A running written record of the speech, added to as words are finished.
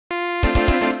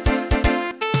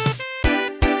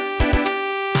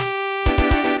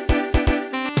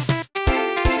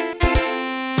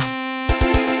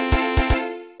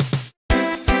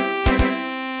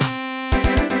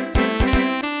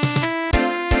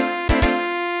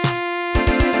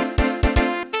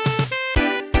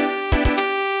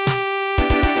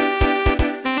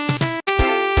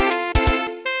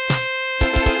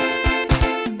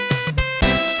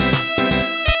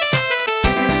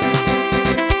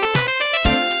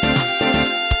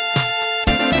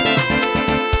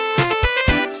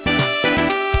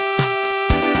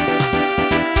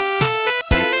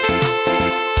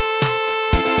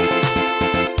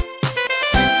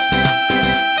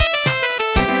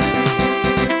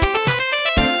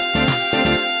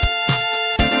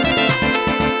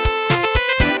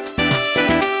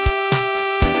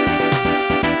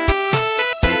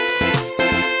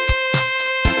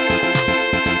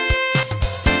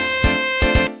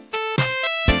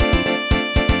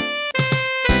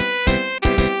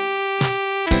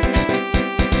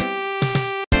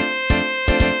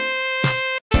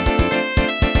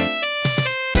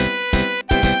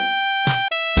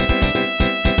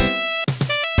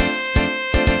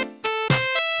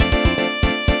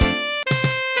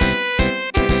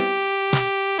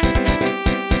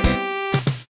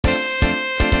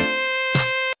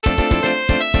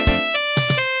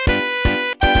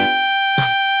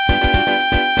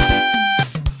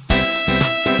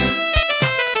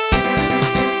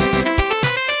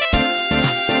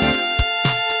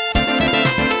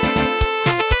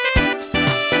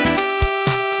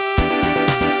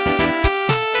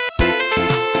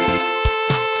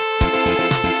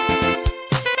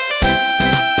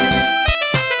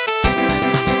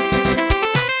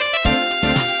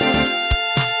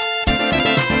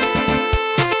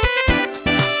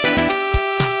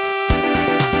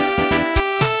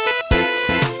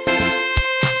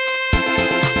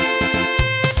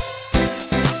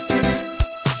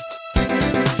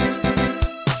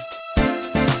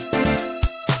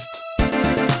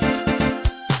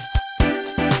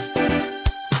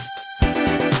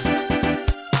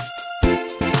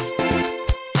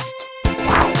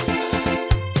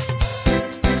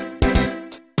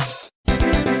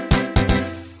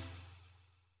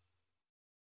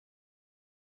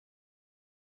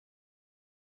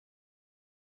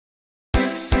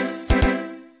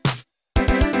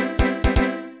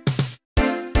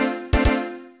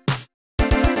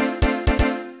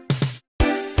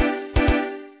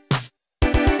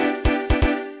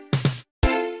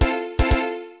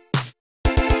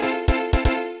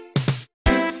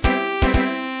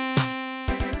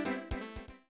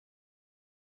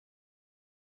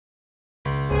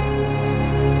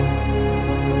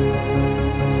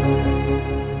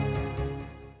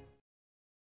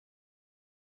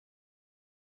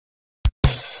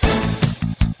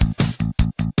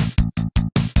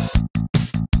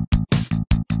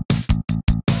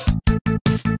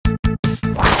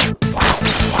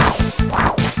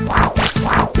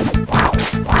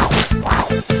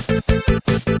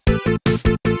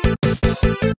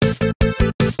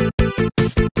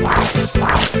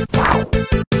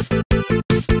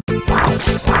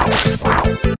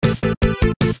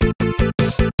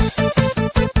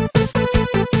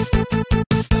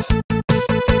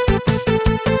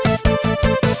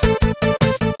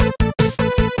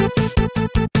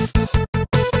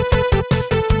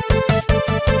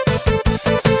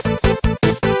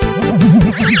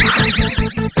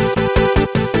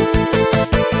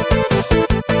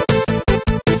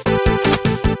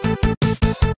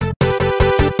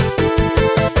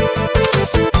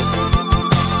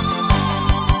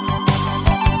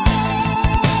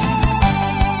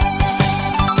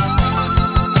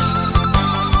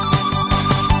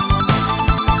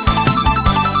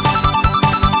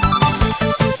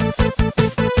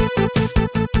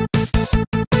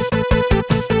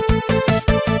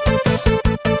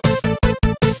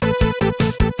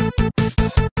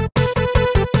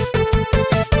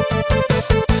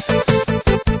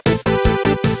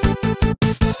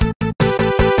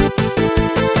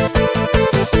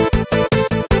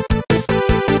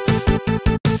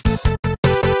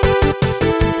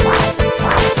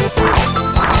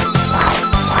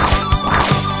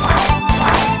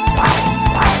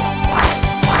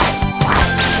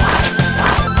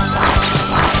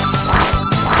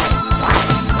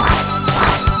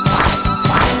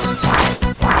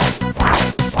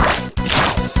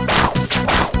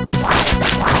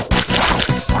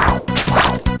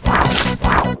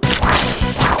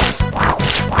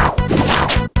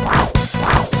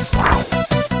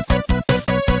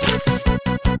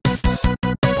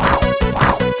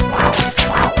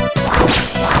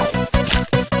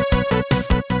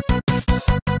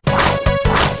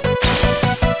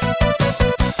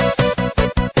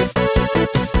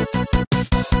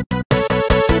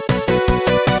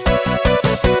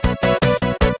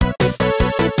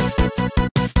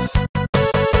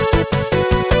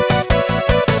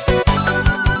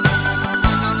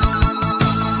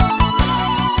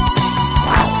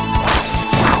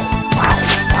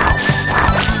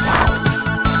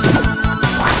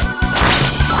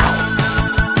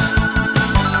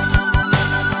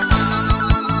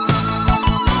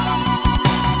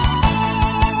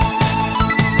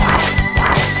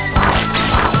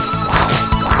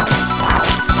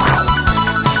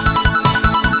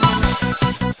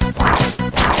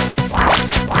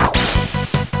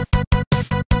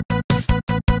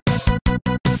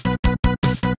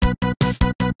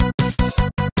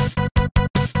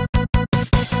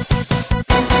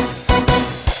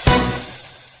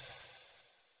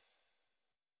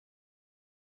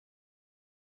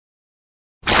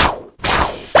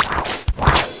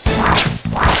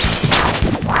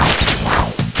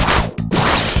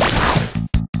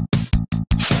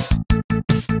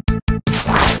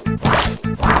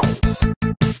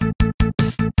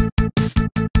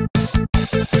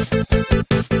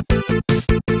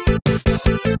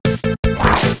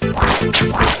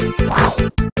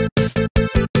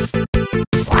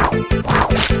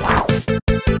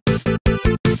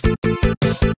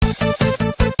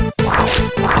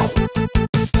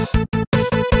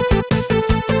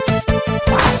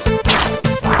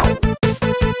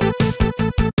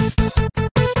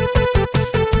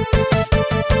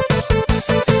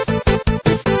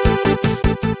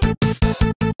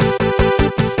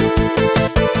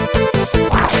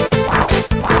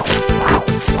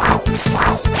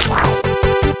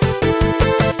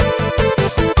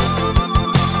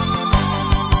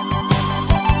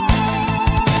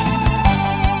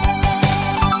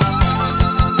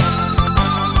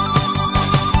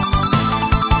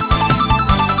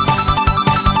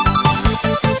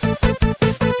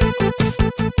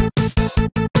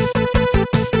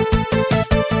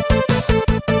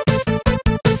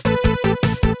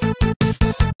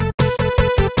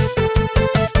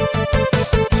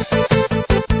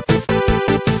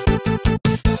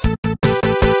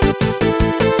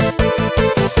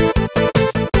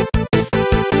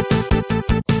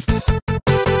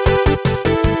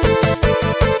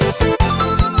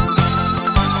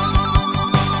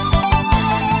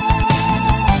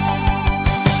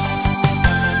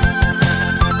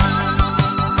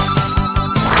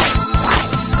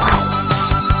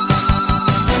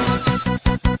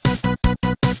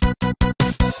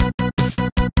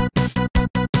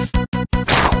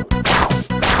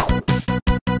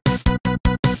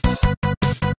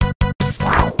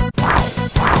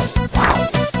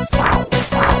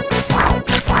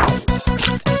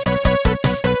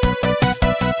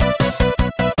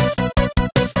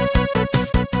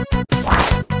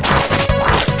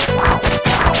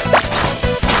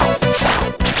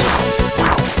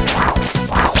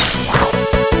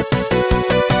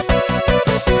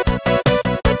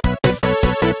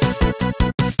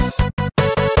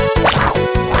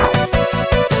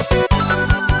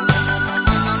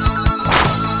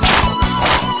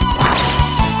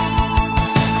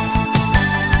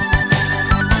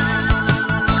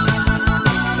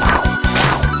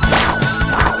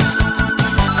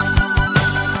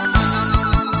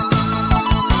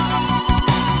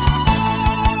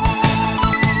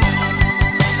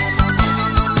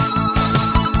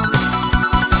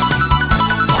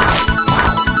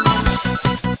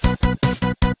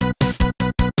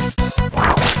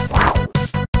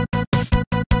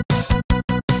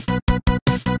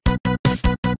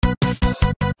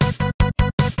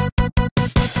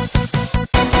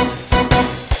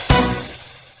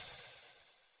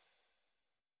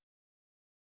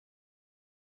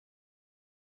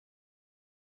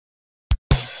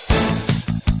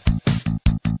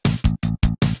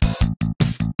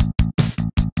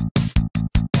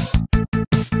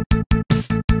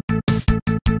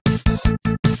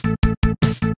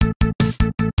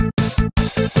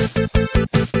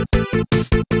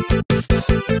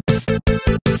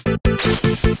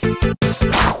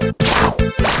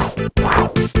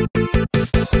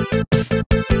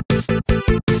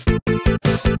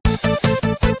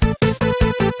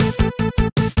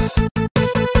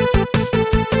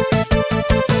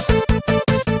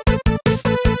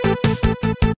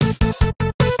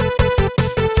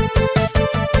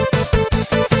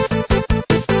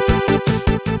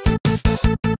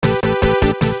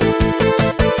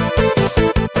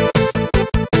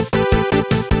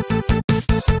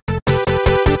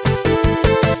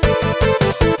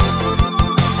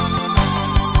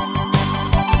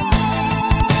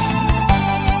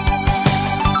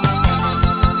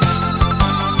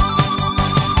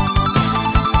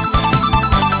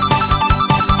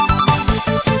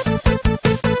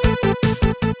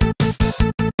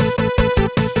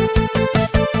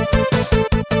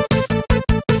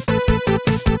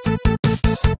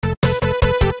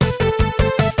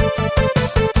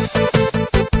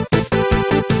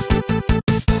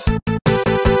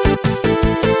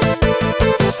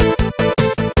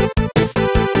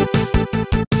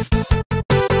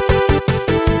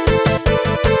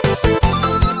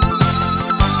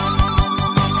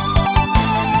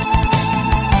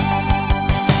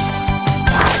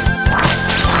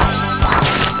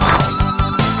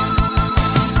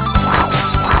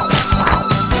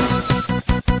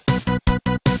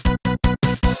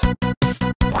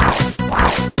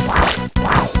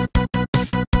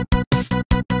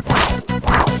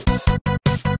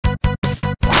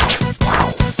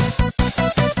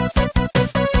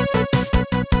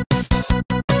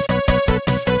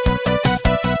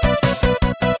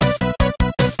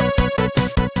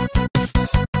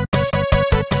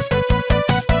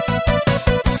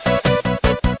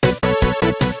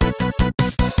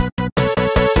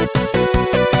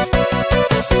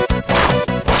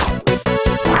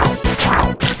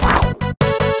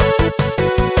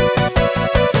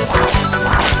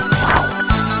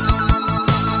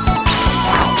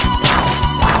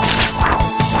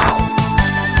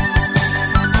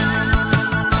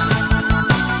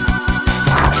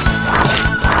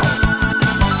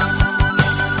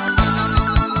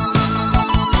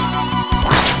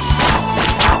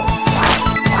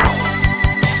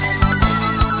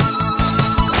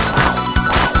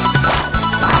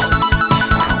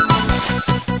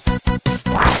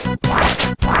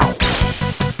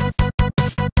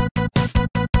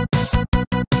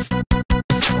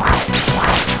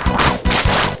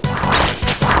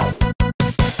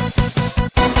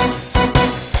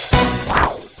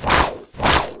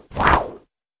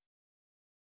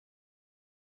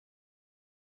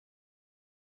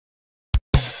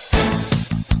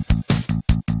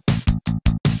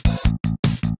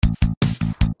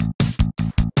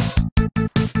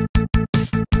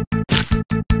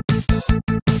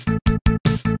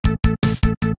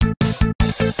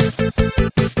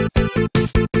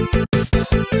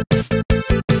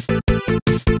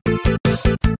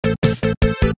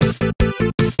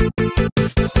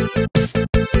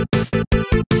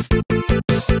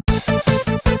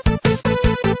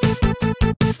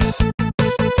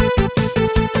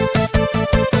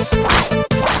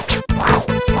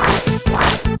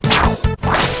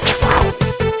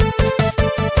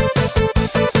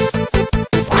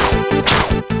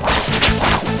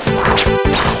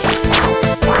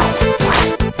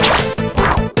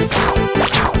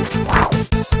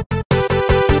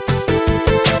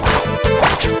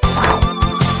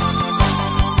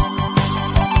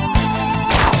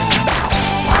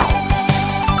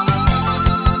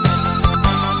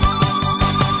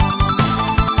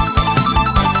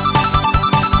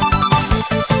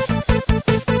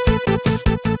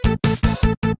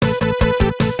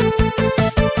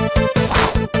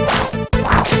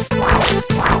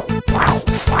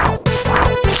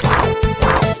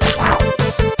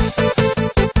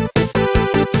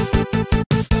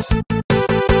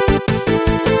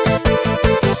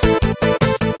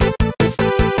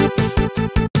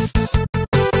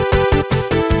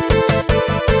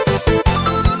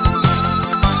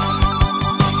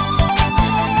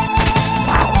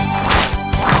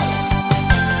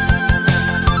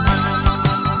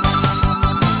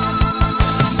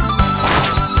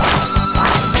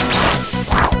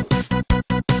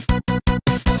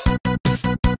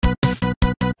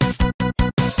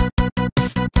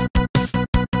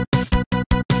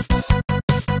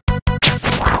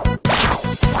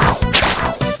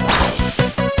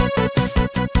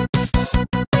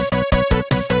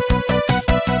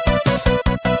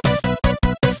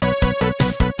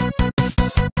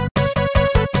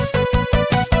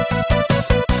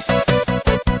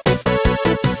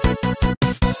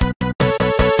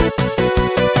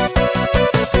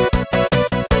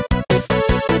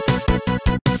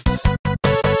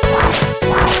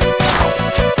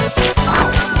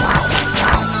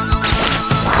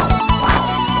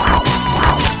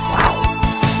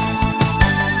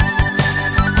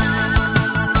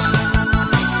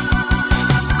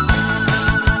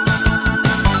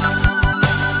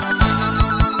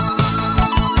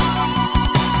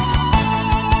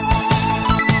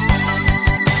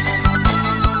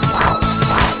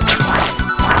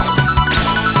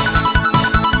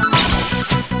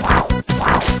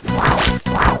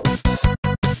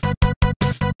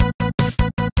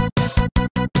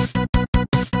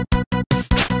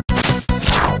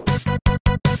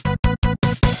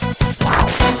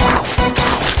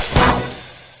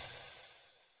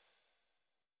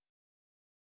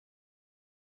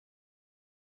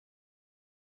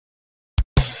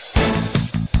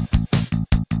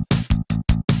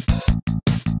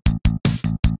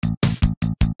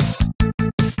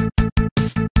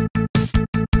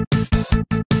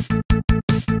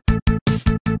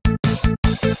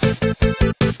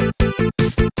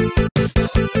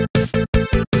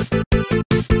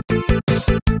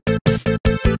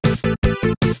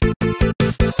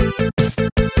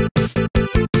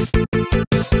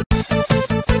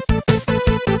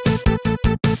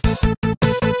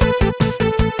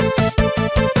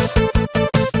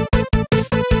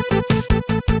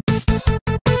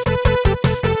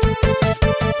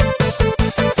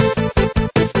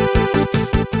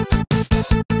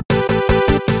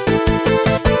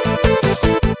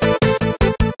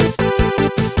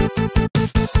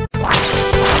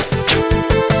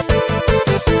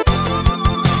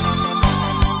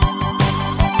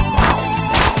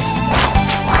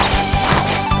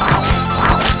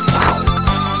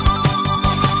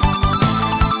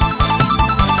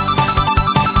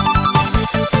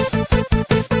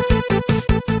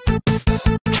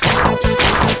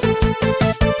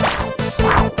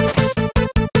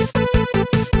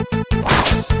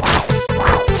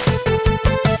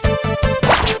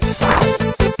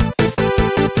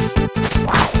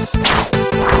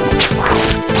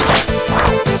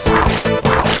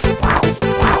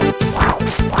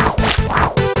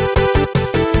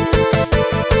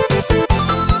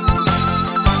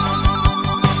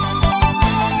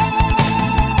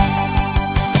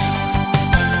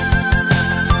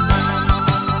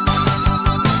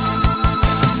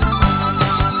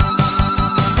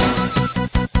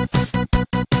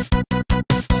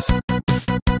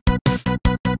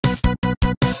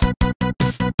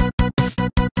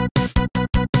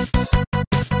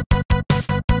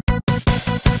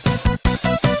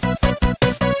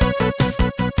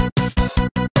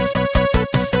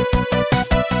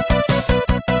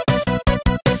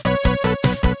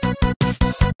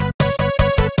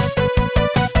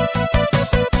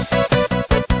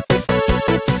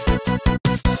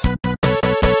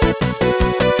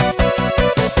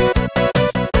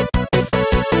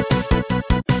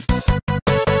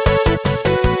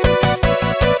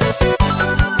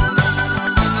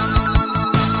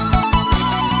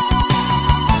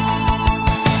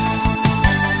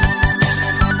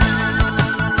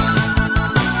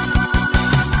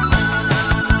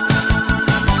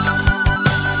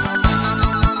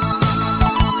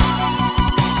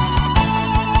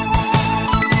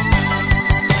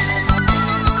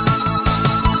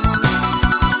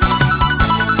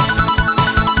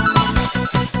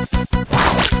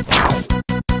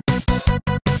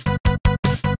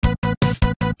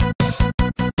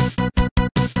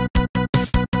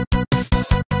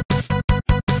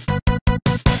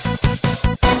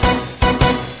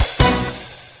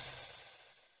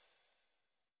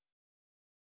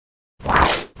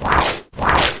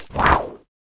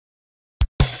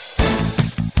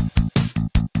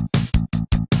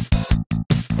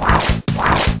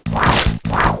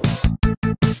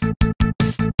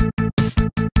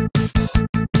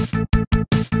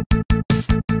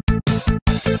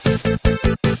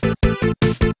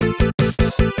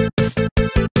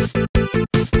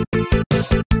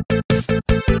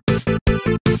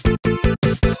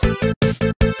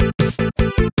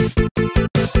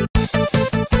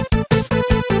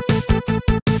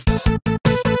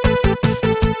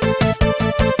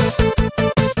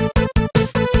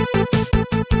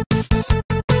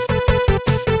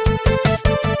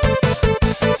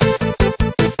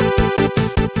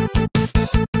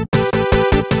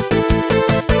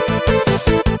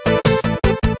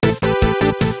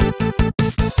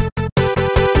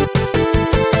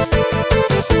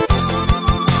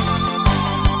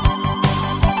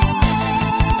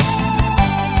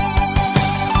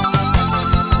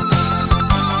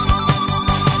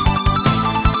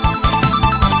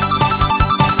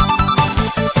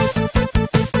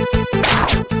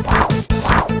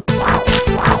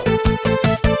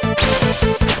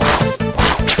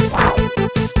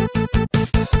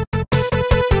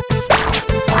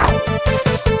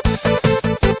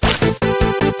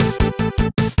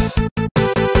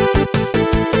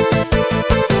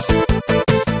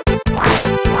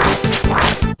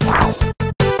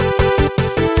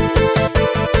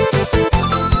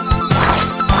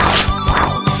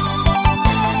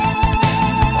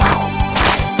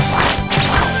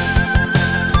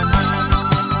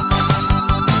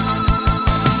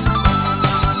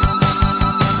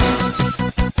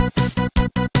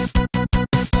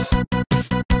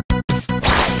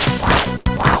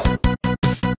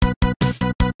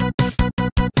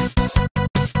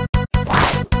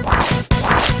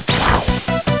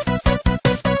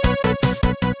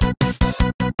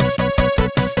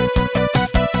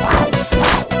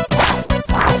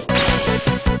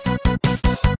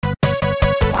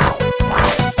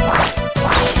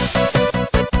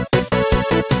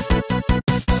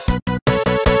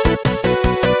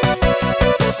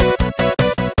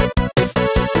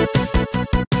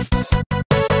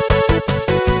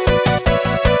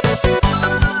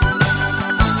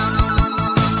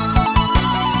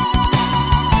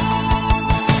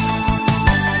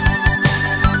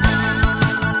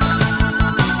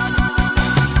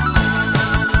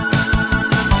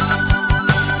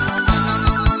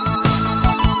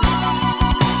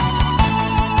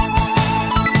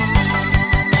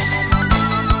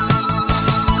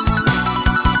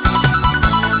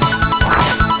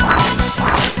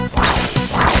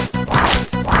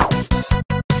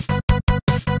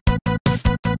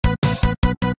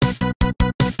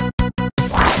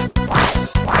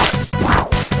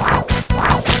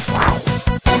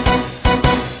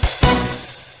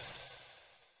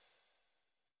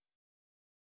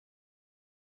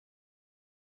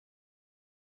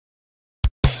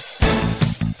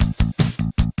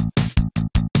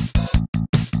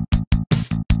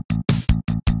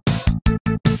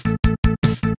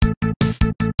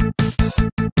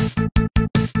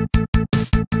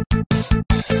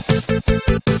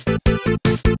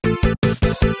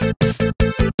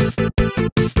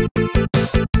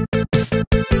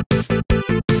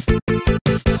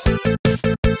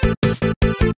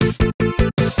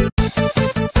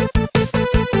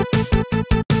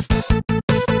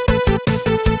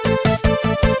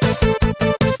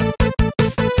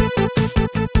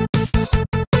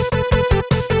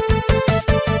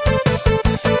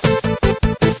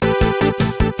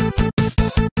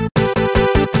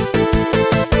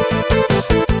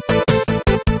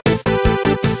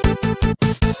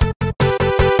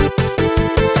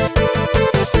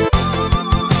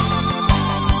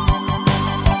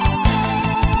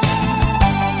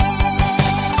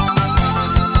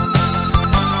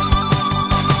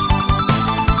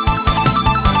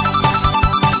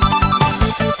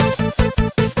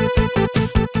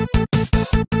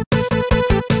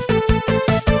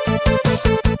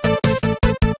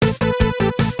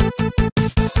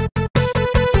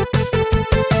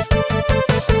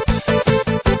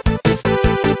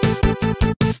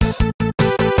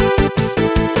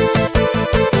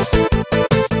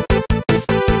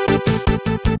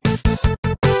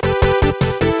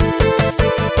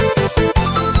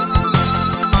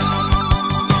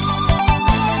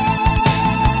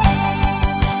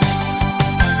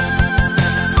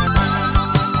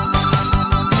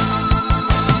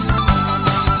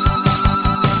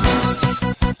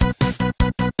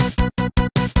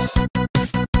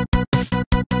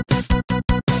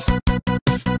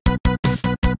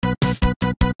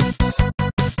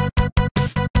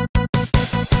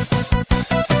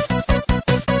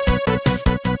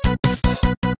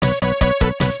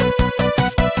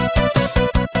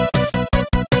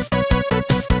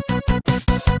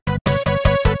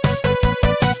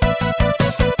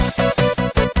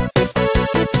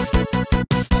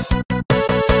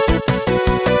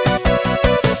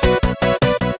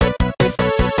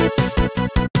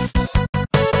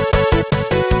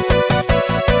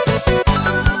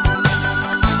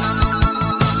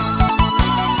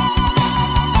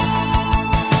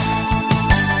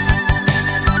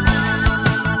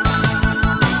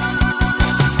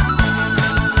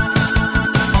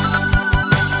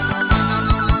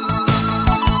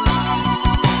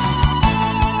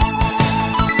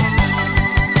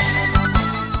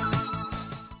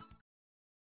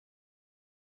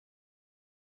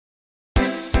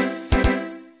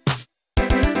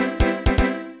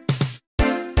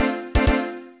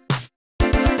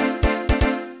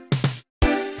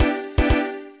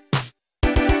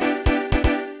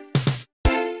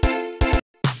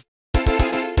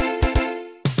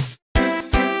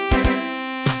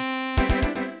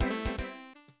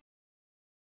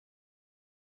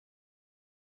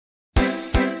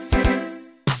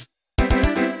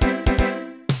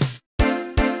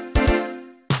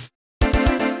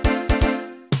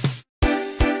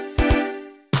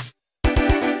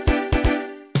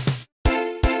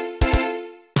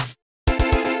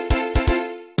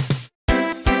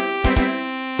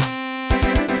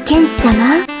剣士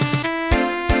様、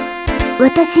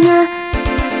私が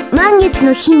満月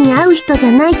の日に会う人じ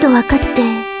ゃないと分かって、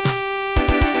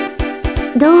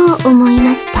どう思い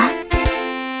ました？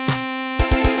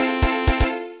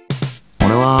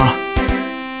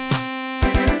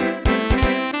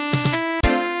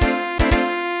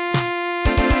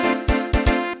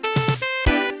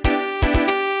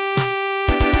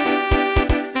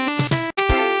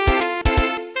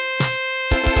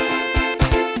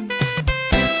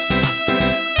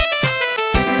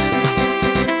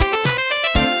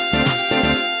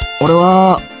俺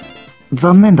は、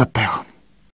残念だったよ。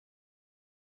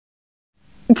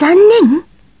残念？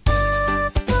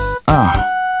あ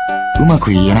あ、うまく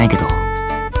言えないけど、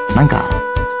なんか、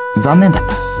残念だっ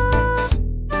た。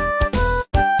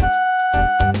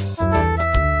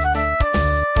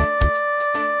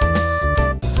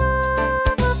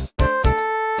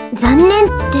残念っ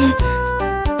て、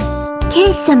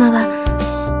剣士様は、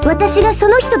私がそ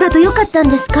の人だとよかったん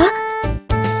ですか？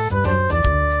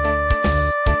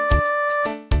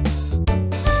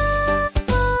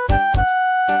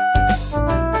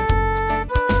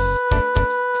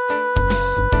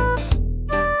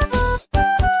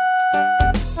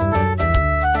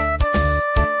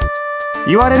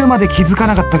言われるまで気づか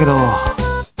なかったけど、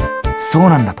そう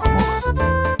なんだと思う。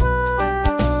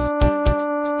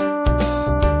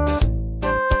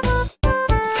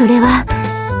それは、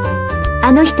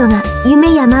あの人が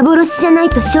夢や幻じゃない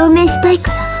と証明したい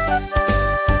か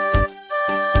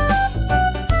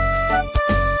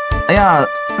ら。いや、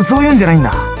そういうんじゃないん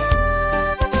だ。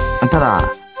た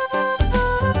だ、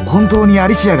本当にア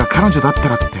リシアが彼女だった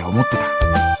らって思ってた。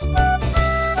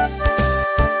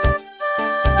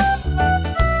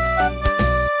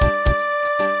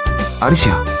アリシ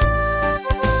ア。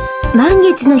満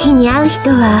月の日に会う人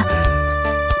は、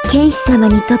剣士様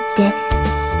にとって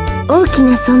大き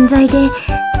な存在で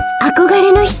憧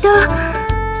れの人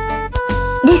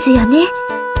ですよね。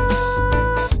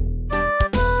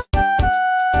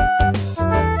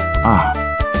ああ。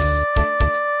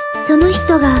その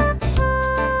人が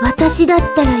私だっ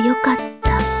たらよかっ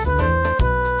た。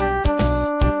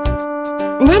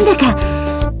なんだか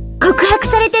告白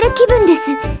されてる気分です。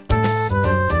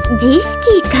自意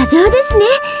識過剰ですね、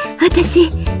私。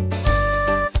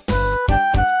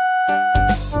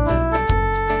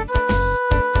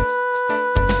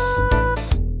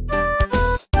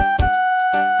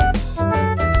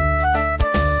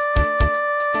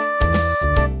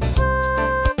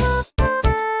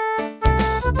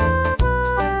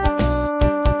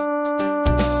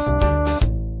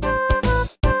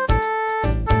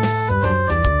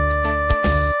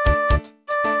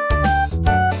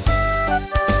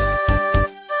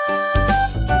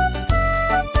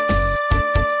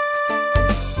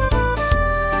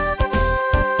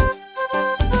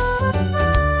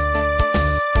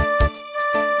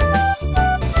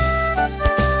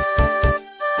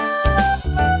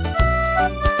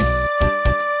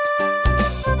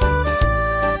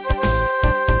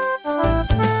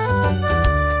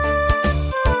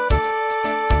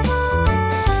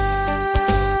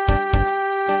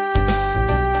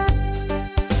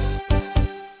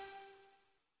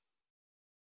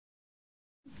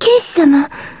様。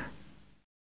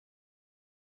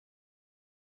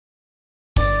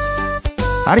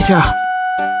アリシャ、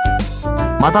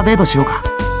またデートしようか。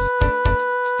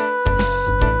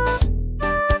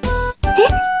え？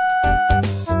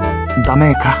ダ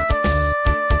メか？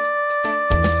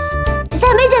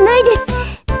ダメじゃないです。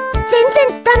全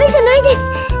然ダメじゃないで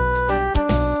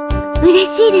す。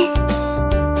嬉しいです。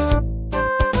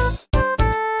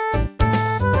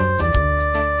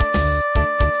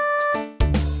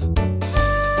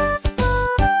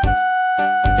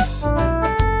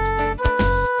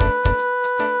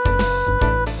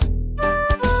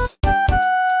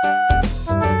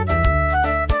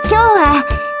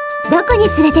どこに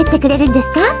連れてってくれるんです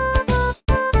か？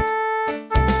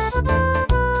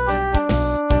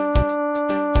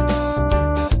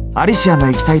アリシアの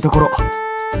行きたいところ、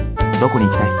どこに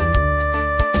行きたい？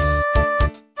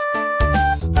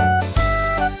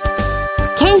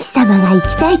剣士様が行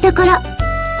きたいところ。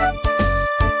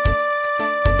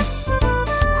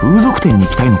風俗店に行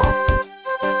きたいのか？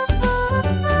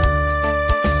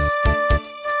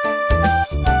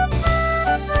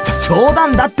冗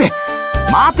談だって。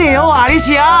待てよ、アリ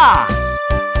シア。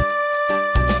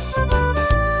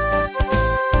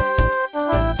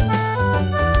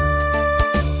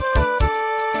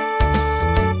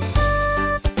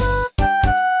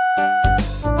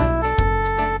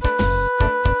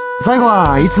最後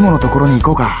はいつものところに行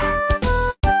こうか。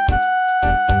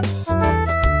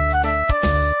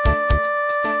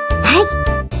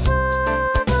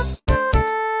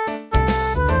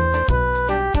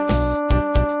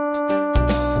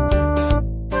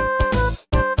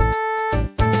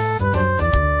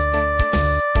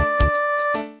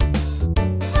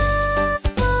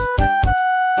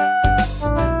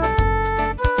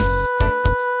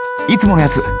いつものや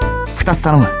つ、2つ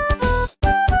頼む。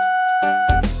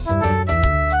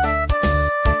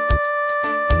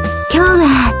今日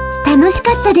は楽し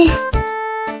かったです。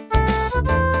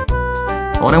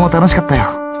俺も楽しかったよ。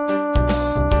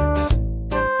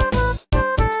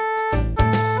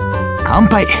乾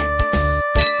杯。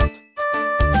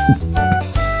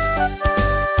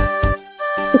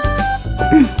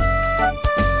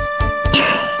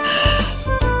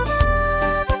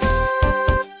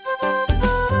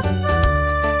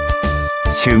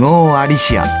酒豪アリ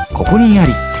シア、ここにあ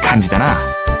りって感じだな。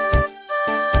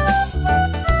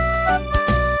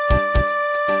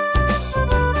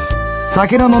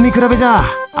酒の飲み比べじゃ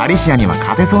アリシアには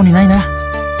勝てそうにないな。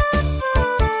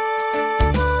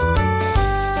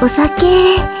お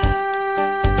酒、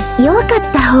弱かっ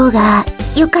た方が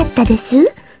良かったで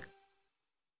す？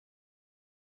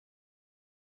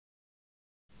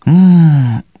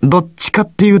どっちかっ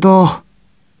ていうと、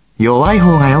弱い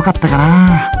方が良かったか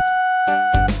な。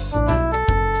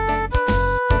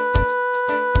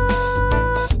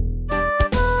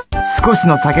少し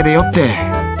の酒で酔って、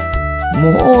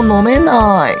もう飲め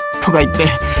ないとか言って、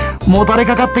もたれ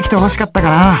かかってきて欲しかったか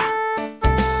な。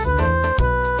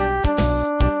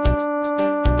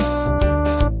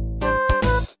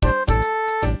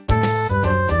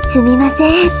すみま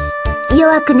せん。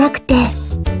弱くなくて。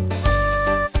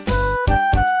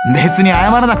別に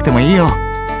謝らなくてもいいよ。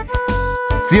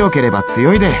強ければ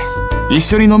強いで、一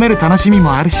緒に飲める楽しみ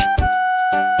もあるし。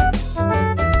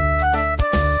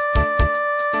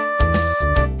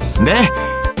で、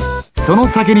その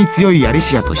酒に強いアリ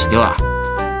シアとしては、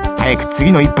早く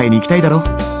次の一杯に行きたいだろ。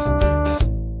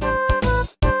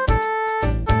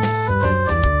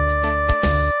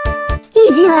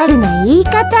意地悪な言い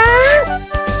方。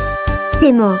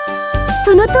でも、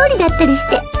その通りだったりし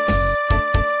て。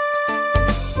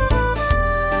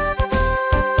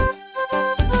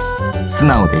素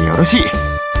直でよろしい。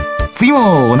次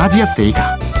も同じやつでいいか。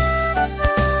は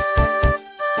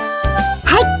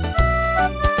い。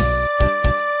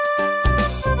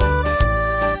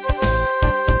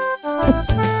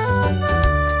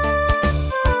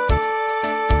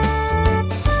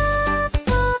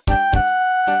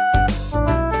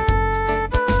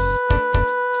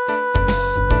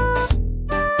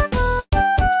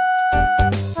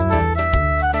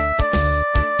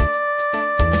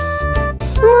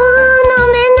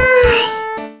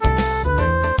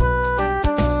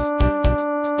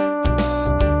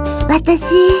私、酔っ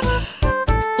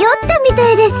たみ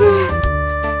たいです。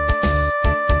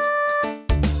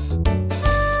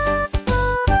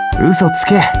嘘つ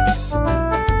け。あ、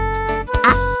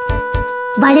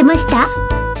バレました？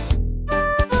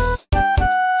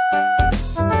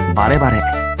バレバレ。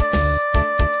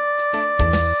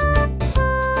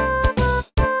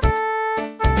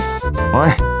お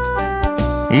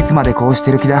い、いつまでこうし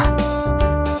てる気だ？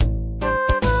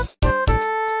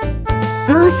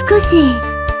もう少し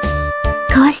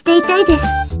こうしていたいです。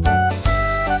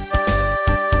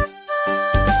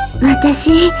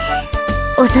私、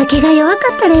お酒が弱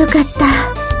かったらよかった。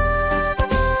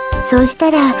そうし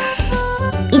たらい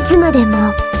つまで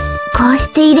もこうし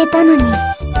て入れたのに。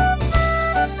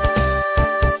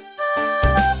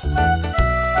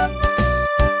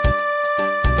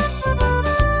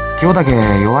今日だけ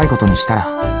弱いことにしたら。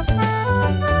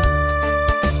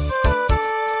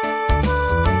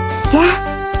じゃ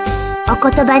あ、お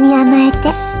言葉に甘えて。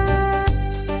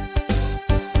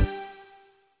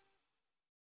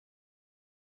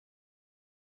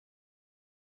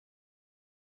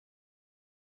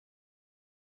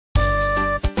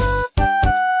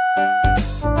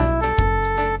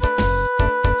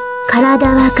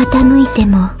体は傾いて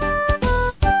も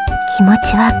気持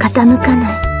ちは傾か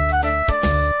ない。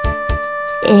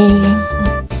永遠に。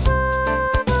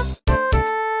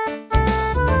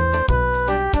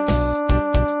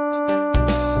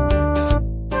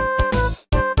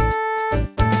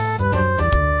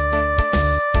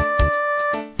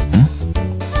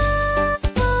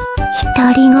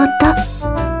独り言。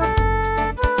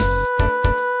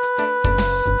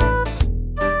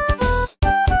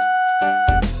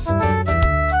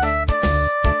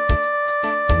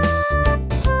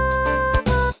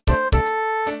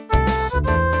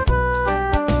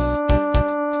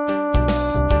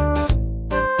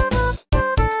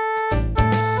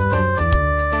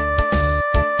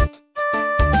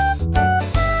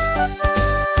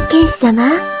剣士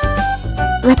様、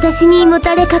私にも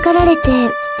たれかかられて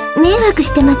迷惑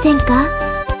してませんか？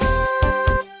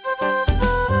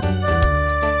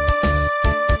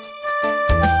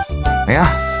いや、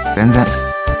全然。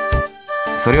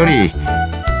それより不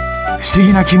思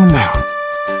議な気分だよ。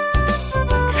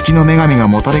月の女神が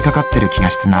もたれかかってる気が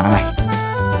してならない。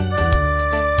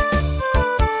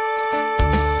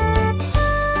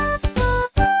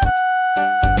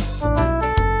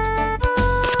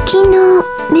月の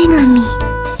女神。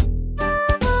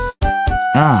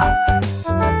ああ、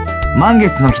満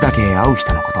月の日だけ会う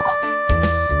人のこと。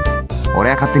俺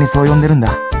は勝手にそう呼んでるん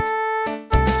だ。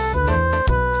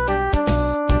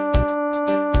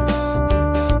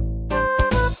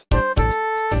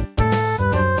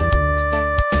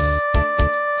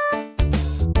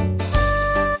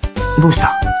どうし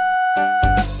た？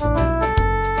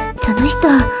その人、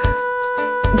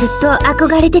ずっと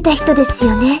憧れてた人です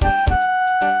よね。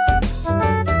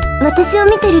私を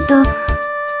見てると、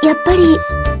やっぱり、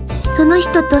その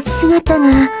人と姿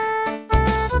が。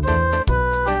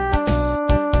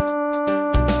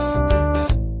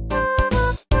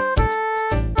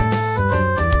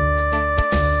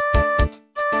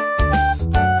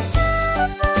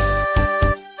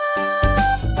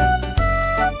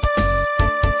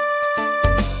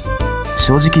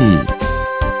正直、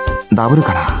ダブル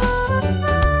かな。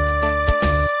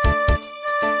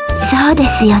そうで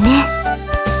すよね。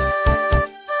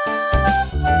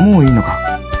もういいのか？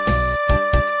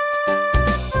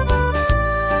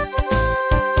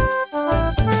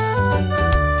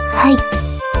はい。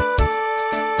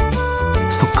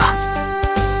そっか。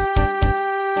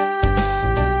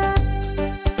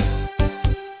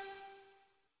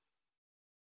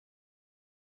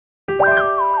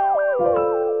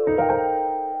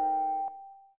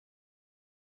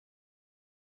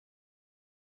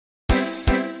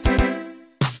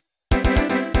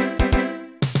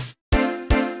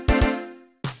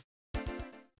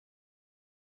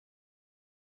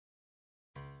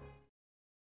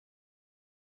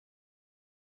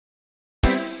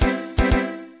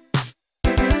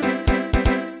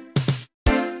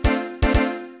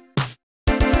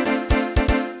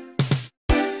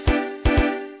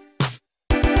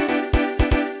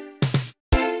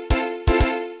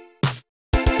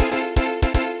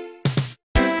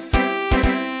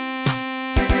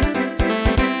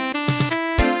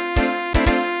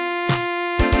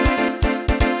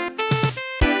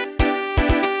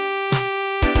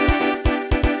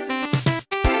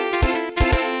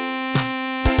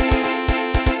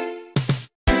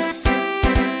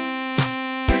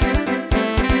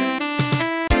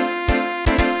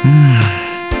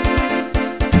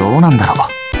どうなんだろう。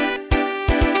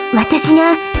私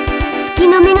が月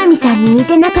の女神さんに似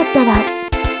てなかったら、デー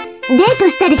ト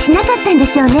したりしなかったんで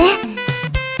しょうね。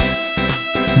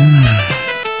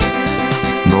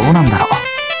どうなんだろう。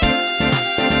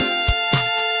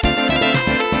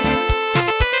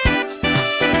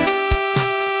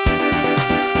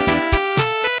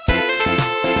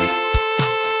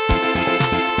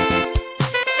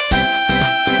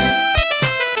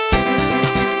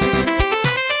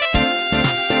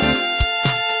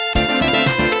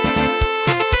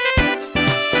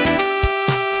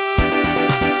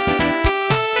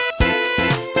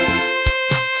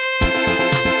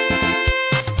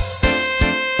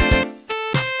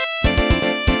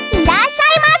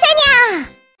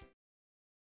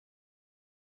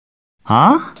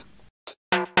は？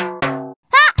お兄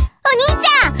ち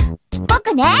ゃん、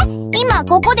僕ね、今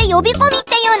ここで呼び込みっ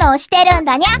ていうのをしてるん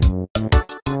だにゃ。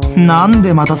なん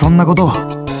でまたそんなこと？お金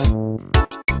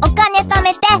貯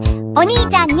めて、お兄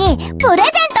ちゃんにプレゼント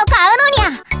買うのにゃ。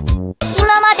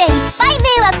今までいっぱい迷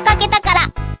惑かけたから。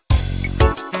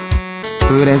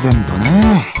プレゼント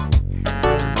ね。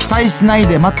期待しない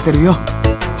で待ってるよ。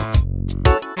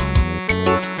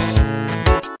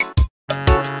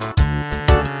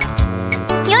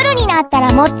夜になった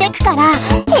ら持ってくから、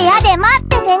部屋で待っ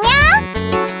ててにゃ。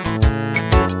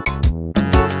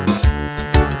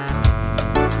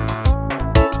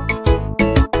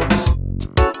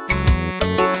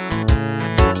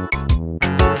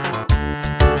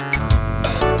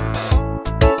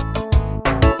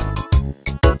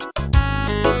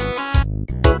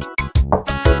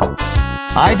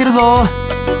開いてるぞ。お兄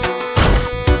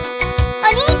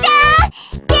ちゃん、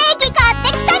ケーキ買っ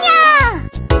てきたにゃ。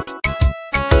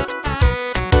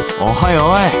おい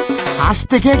おい、走っ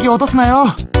てケーキ落とすなよ。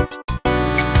ケー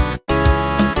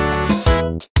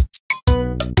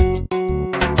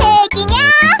キにゃ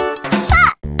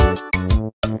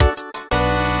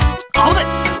ー。危ない。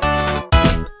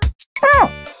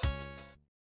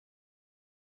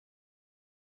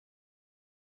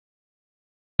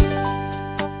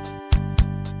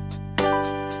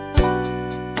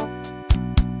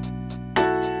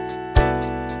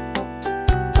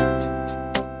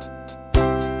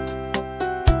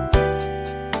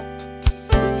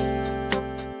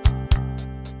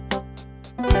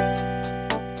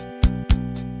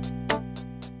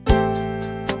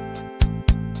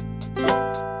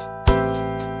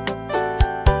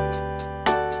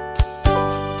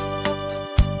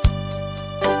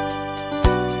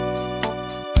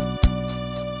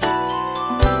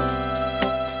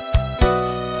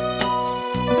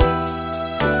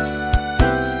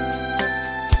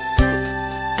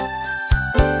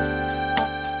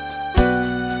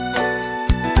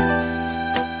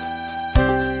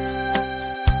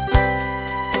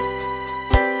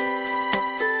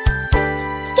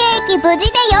無事で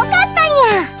よかったに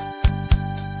ゃ。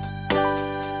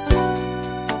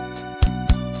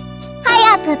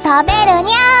早く食べる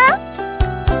にゃ。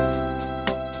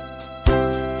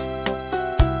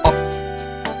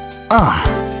あ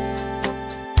あ。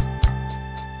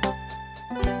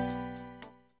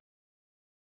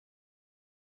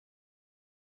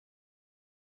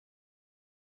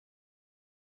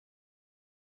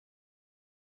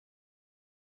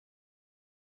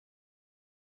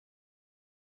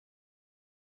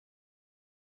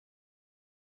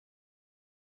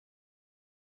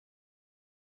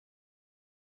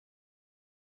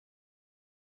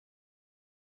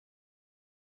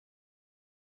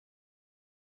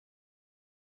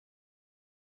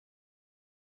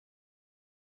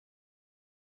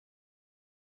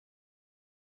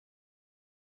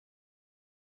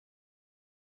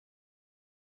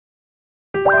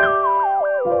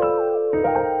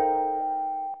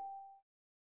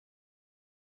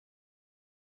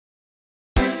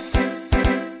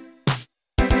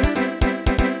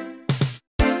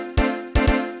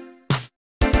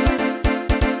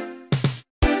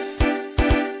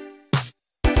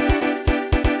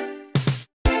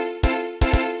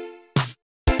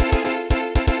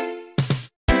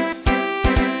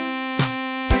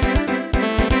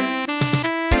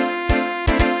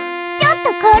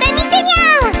これ見てにゃ。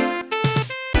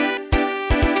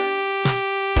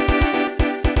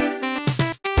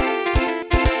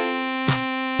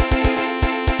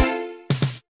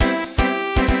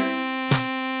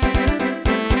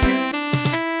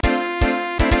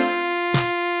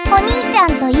お兄ちゃん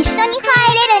と一緒に入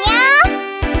れるに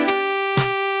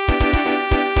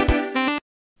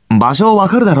ゃ。場所わ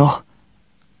かるだろ。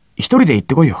一人で行っ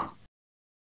てこいよ。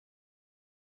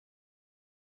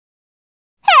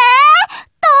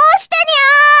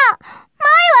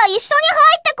一緒に入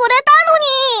ってくれたの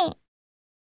に。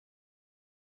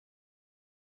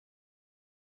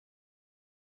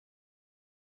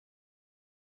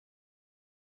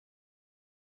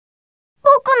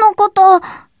僕のこと嫌いにな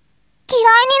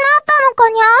ったのか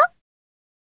に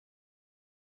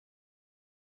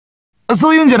ゃ？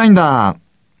そういうんじゃないんだ。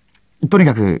とに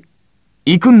かく、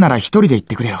行くんなら一人で行っ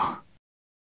てくれよ。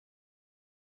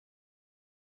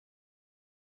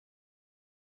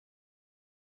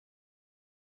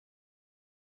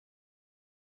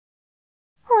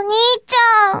お兄ち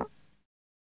ゃん。